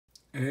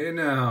Hey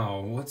now,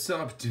 what's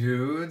up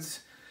dudes?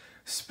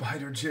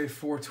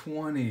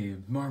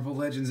 Spider-Jay420, Marvel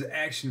Legends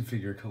action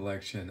figure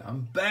collection.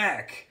 I'm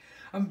back!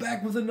 I'm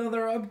back with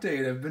another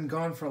update. I've been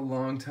gone for a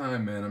long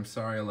time, man. I'm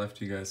sorry I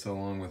left you guys so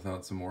long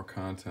without some more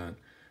content.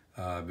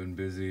 I've been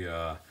busy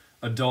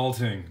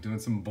adulting, doing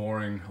some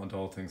boring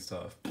adulting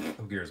stuff.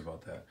 Who cares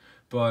about that?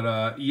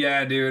 But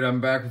yeah, dude,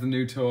 I'm back with the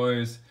new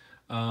toys.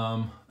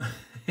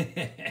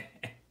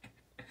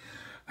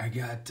 I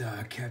got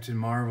Captain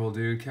Marvel,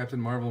 dude. Captain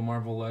Marvel,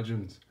 Marvel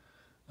Legends.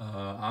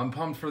 I'm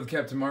pumped for the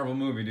Captain Marvel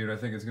movie, dude. I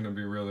think it's going to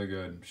be really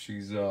good.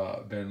 She's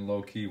been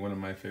low-key one of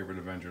my favorite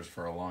Avengers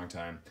for a long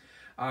time.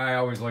 I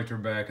always liked her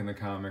back in the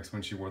comics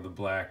when she wore the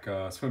black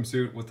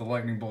swimsuit with the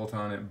lightning bolt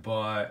on it,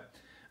 but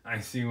I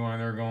see why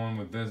they're going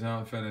with this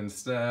outfit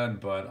instead,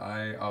 but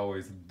I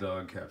always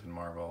dug Captain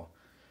Marvel.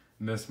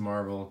 Miss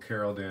Marvel,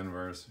 Carol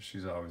Danvers,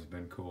 she's always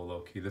been cool,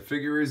 low-key. The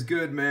figure is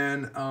good,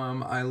 man.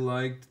 I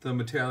liked the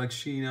metallic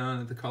sheen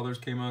on it. The colors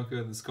came out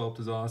good. The sculpt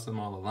is awesome.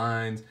 All the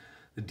lines.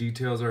 The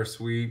details are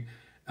sweet.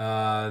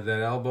 That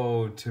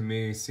elbow, to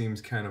me,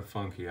 seems kind of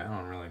funky. I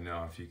don't really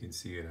know if you can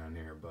see it on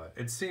here, but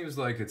it seems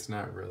like it's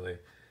not really.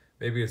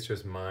 Maybe it's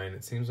just mine.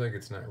 It seems like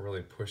it's not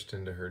really pushed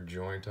into her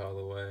joint all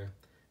the way.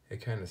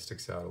 It kind of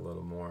sticks out a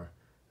little more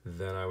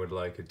than I would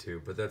like it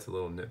to, but that's a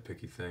little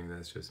nitpicky thing.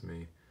 That's just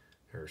me.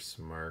 Her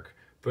smirk.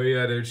 But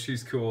yeah, dude,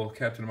 she's cool.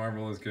 Captain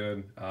Marvel is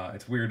good.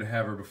 It's weird to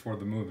have her before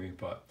the movie,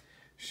 but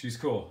she's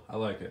cool. I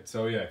like it.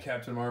 So yeah,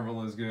 Captain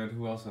Marvel is good.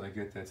 Who else did I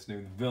get that's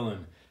new? The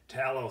villain,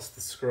 Talos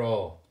the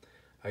Skrull.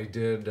 I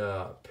did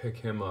pick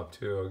him up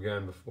too,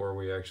 again, before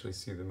we actually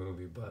see the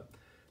movie, but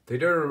they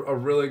did a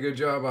really good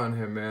job on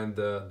him, man.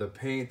 The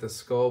paint, the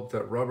sculpt,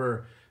 that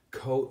rubber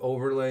coat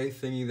overlay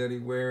thingy that he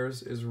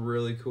wears is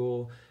really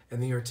cool.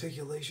 And the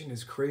articulation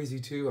is crazy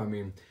too. I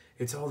mean,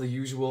 it's all the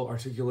usual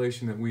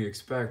articulation that we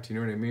expect, you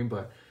know what I mean?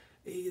 But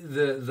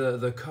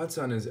the cuts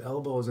on his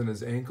elbows and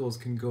his ankles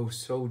can go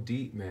so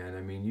deep, man.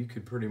 I mean, you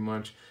could pretty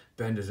much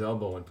bend his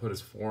elbow and put his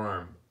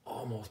forearm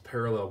almost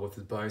parallel with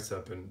his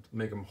bicep and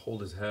make him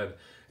hold his head.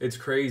 It's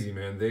crazy,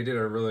 man. They did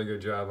a really good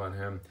job on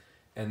him.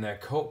 And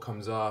that coat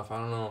comes off.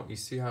 I don't know. You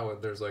see how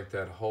there's like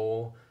that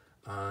hole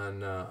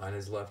on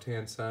his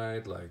left-hand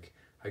side? Like,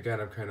 I got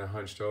him kind of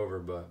hunched over,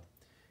 but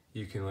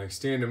you can like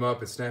stand him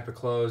up and snap it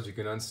closed. You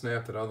can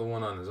unsnap that other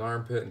one on his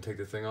armpit and take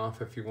the thing off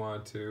if you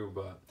want to.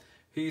 But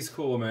he's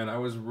cool, man. I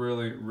was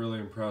really, really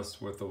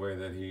impressed with the way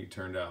that he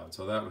turned out.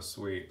 So that was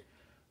sweet.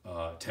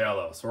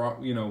 Talos, or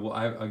you know, well,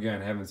 I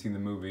again haven't seen the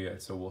movie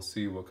yet, so we'll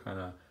see what kind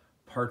of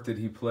part that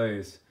he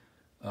plays.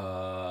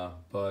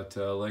 But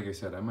like I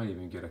said, I might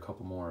even get a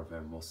couple more of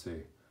him. We'll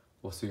see.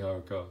 We'll see how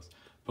it goes.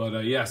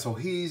 But yeah, so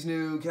he's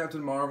new.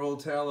 Captain Marvel,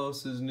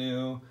 Talos is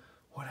new.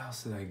 What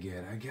else did I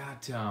get? I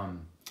got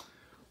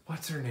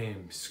what's her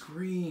name?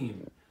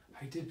 Scream.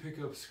 I did pick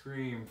up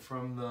Scream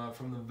from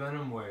the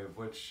Venom wave,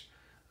 which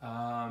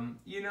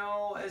you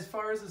know, as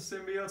far as the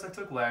symbiotes, I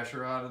took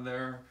Lasher out of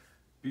there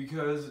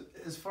because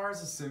as far as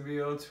the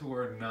symbiotes who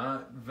are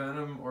not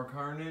Venom or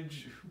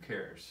Carnage, who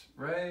cares,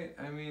 right?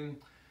 I mean,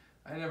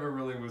 I never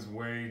really was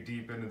way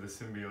deep into the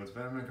symbiotes.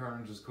 Venom and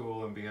Carnage is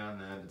cool, and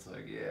beyond that, it's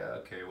like, yeah,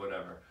 okay,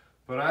 whatever.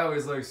 But I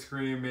always like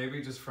Scream,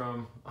 maybe just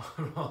from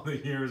all the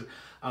years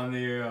on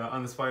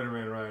the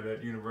Spider-Man ride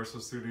at Universal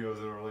Studios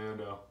in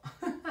Orlando.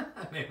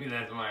 Maybe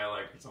that's why I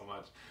like her so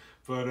much.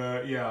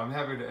 But yeah, I'm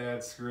happy to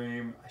add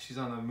Scream. She's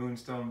on the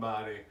Moonstone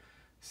body.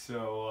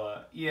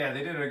 So yeah,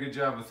 they did a good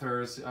job with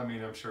hers. I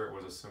mean, I'm sure it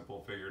was a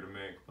simple figure to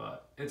make,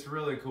 but it's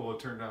really cool. It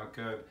turned out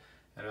good.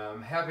 And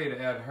I'm happy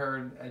to add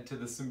her to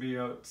the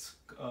symbiotes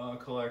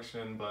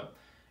collection. But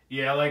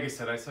yeah, like I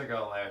said, I still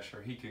got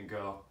Lasher. He can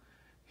go.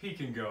 He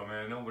can go,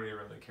 man. Nobody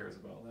really cares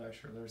about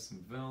Lasher. There's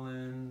some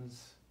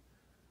villains.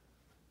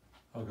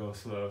 I'll go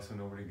slow so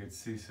nobody gets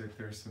seasick.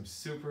 There's some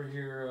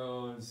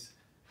superheroes.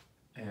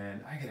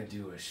 And I gotta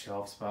do a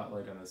shelf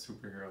spotlight on the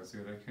superheroes,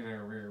 dude. I kind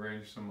of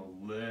rearrange them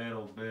a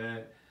little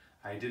bit.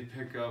 I did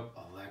pick up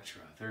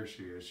Elektra. There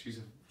she is.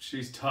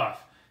 She's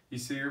tough. You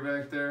see her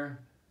back there?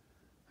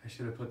 I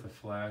should have put the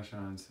flash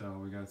on so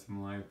we got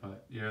some light,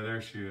 but yeah,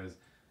 there she is.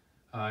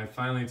 I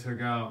finally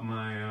took out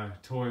my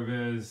Toy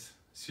Biz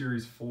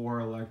Series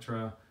 4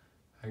 Elektra.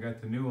 I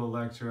got the new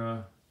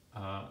Elektra,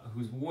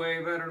 who's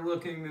way better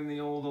looking than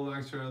the old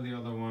Elektra. The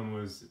other one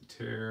was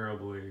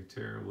terribly,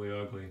 terribly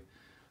ugly.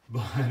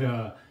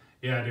 But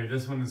yeah, dude,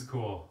 this one is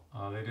cool.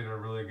 They did a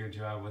really good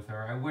job with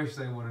her. I wish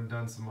they would have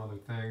done some other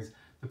things.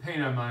 The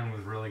paint on mine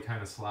was really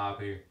kind of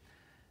sloppy.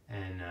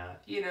 And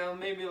you know,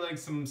 maybe like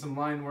some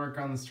line work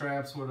on the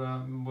straps would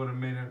have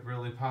made it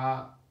really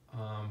pop.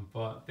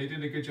 But they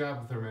did a good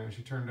job with her, man.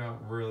 She turned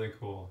out really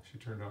cool. She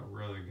turned out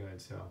really good.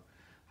 So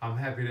I'm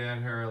happy to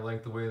add her. I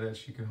like the way that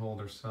she can hold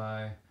her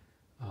sai.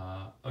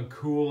 A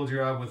cool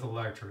job with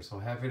Elektra. So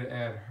happy to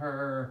add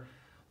her.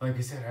 Like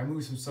I said, I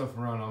moved some stuff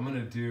around. I'm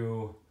gonna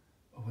do.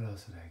 What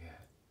else did I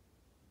get?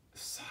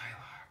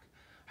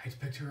 PSYLOKKE. I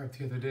picked her up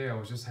the other day. I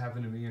was just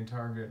happened to be in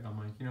Target. I'm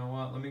like, you know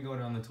what? Let me go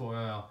down the toy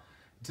aisle,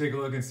 take a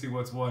look and see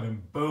what's what,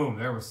 and boom,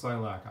 there was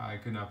PSYLOKKE. I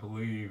could not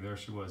believe there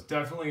she was.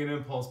 Definitely an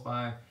impulse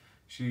buy.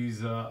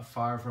 She's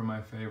far from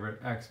my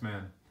favorite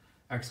X-Man,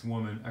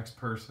 X-woman,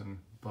 X-person,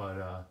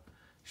 but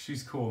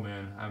she's cool,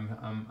 man.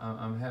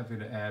 I'm happy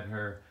to add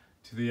her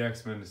to the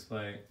X-Men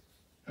display.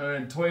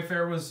 And Toy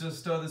Fair was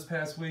just this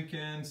past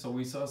weekend, so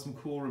we saw some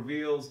cool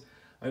reveals.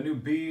 A new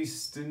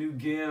Beast, a new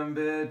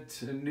Gambit,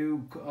 a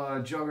new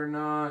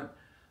Juggernaut.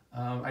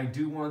 I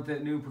do want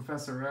that new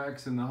Professor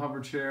X in the hover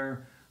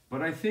chair,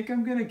 but I think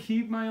I'm gonna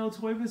keep my old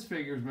Toy Biz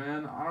figures,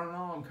 man. I don't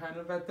know, I'm kind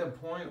of at that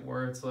point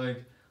where it's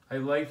like, I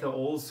like the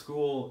old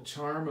school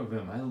charm of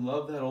him. I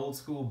love that old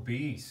school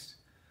Beast.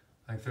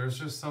 Like, there's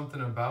just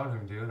something about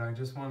him, dude. I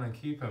just want to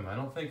keep him. I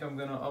don't think I'm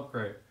gonna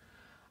upgrade.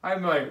 I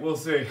might, we'll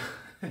see.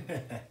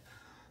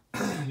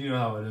 You know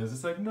how it is.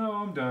 It's like, no,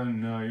 I'm done.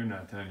 No, you're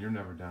not done. You're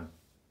never done.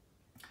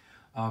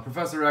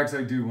 Professor X,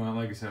 I do want,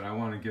 like I said, I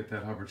want to get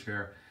that hover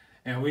chair.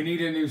 And we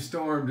need a new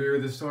Storm,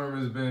 dude. The Storm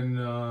has been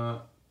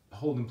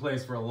holding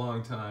place for a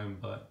long time,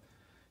 but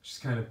she's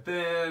kind of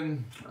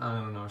thin. I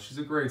don't know. She's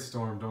a great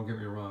Storm. Don't get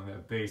me wrong.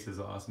 That base is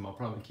awesome. I'll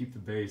probably keep the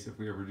base if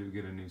we ever do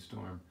get a new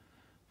Storm.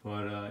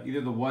 But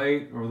either the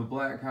white or the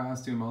black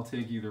costume, I'll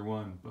take either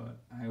one. But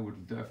I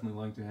would definitely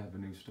like to have a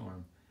new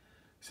Storm.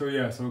 So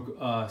yeah, so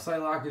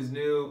PSYLOKKE is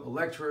new.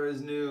 ELEKTRA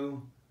is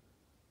new.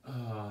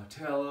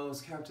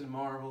 TALOS, Captain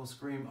Marvel,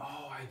 Scream.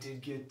 Oh, I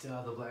did get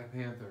the Black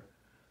Panther.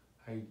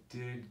 I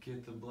did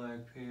get the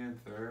Black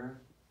Panther.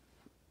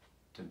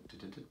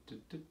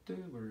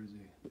 Where is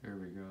he? There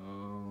we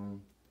go.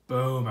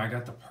 Boom, I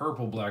got the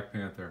purple Black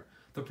Panther.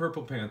 The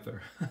Purple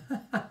Panther.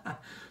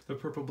 The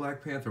Purple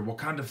Black Panther.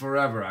 Wakanda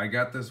Forever. I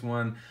got this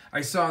one.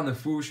 I saw on the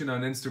Fusion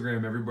on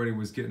Instagram, everybody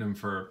was getting them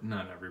for,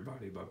 not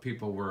everybody, but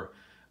people were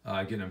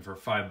getting them for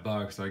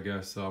 $5. I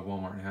guess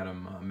Walmart had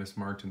them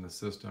mismarked in the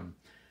system.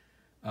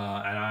 And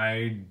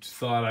I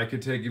thought I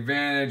could take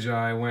advantage.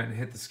 I went and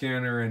hit the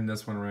scanner, and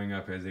this one rang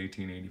up as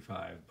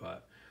 $18.85,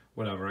 but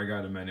whatever, I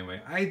got him anyway.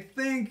 I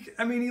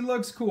mean, he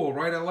looks cool,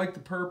 right? I like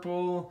the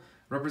purple,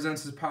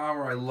 represents his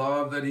power. I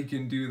love that he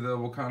can do the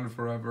Wakanda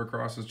Forever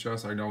across his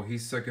chest. I know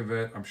he's sick of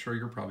it. I'm sure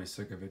you're probably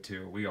sick of it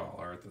too. We all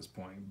are at this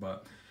point,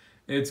 but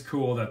it's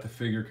cool that the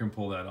figure can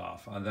pull that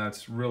off.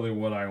 That's really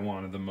what I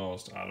wanted the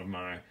most out of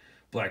my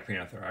Black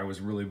Panther. I was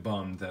really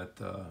bummed that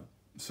the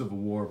Civil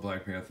War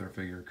Black Panther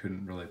figure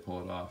couldn't really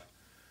pull it off.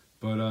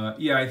 But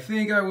yeah, I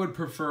think I would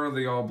prefer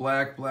the all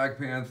black Black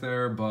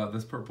Panther, but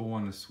this purple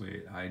one is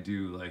sweet. I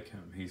do like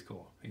him. He's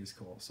cool. He's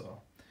cool.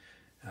 So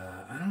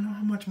I don't know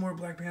how much more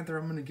Black Panther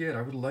I'm gonna get.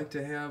 I would like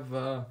to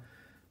have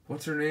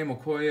what's her name,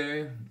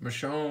 Okoye,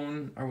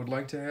 Michonne. I would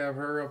like to have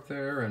her up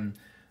there, and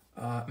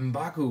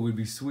M'Baku would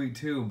be sweet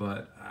too.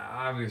 But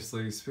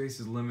obviously space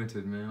is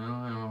limited, man. I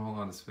don't have a whole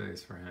lot of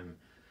space for him.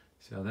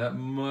 So that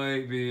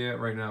might be it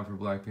right now for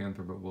Black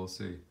Panther, but we'll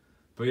see.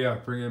 But yeah,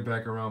 bringing it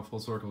back around full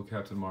circle,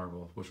 Captain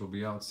Marvel, which will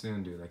be out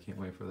soon, dude. I can't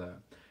wait for that.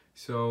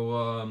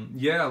 So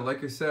yeah,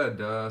 like I said,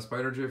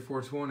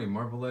 Spider-Jay420,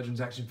 Marvel Legends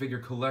Action Figure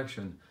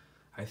Collection.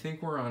 I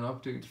think we're on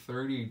update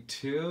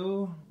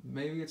 32.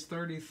 Maybe it's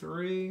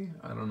 33.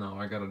 I don't know.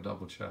 I gotta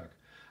double check.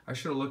 I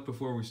should have looked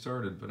before we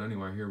started, but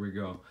anyway, here we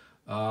go.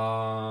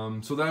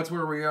 So that's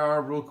where we are.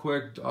 Real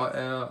quick,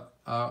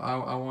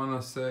 I want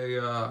to say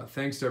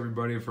thanks to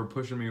everybody for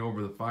pushing me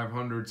over the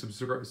 500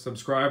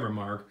 subscriber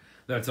mark.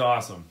 That's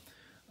awesome.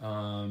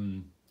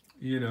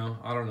 You know,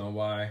 I don't know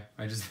why.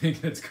 I just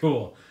think that's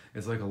cool.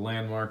 It's like a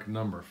landmark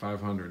number,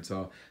 500.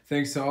 So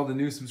thanks to all the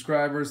new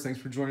subscribers. Thanks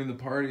for joining the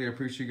party. I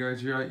appreciate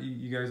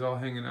you guys all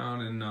hanging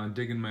out and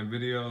digging my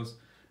videos.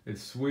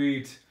 It's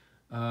sweet.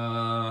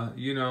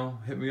 You know,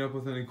 hit me up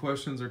with any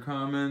questions or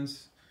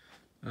comments.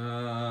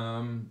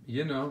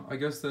 You know, I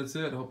guess that's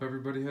it. Hope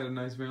everybody had a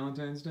nice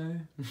Valentine's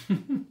Day.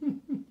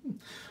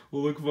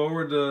 We'll look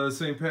forward to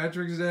St.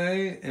 Patrick's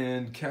Day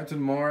and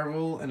Captain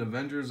Marvel and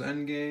Avengers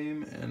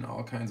Endgame and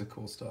all kinds of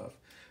cool stuff.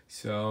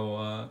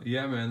 So,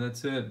 yeah, man,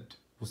 that's it.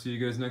 We'll see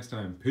you guys next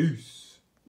time. Peace.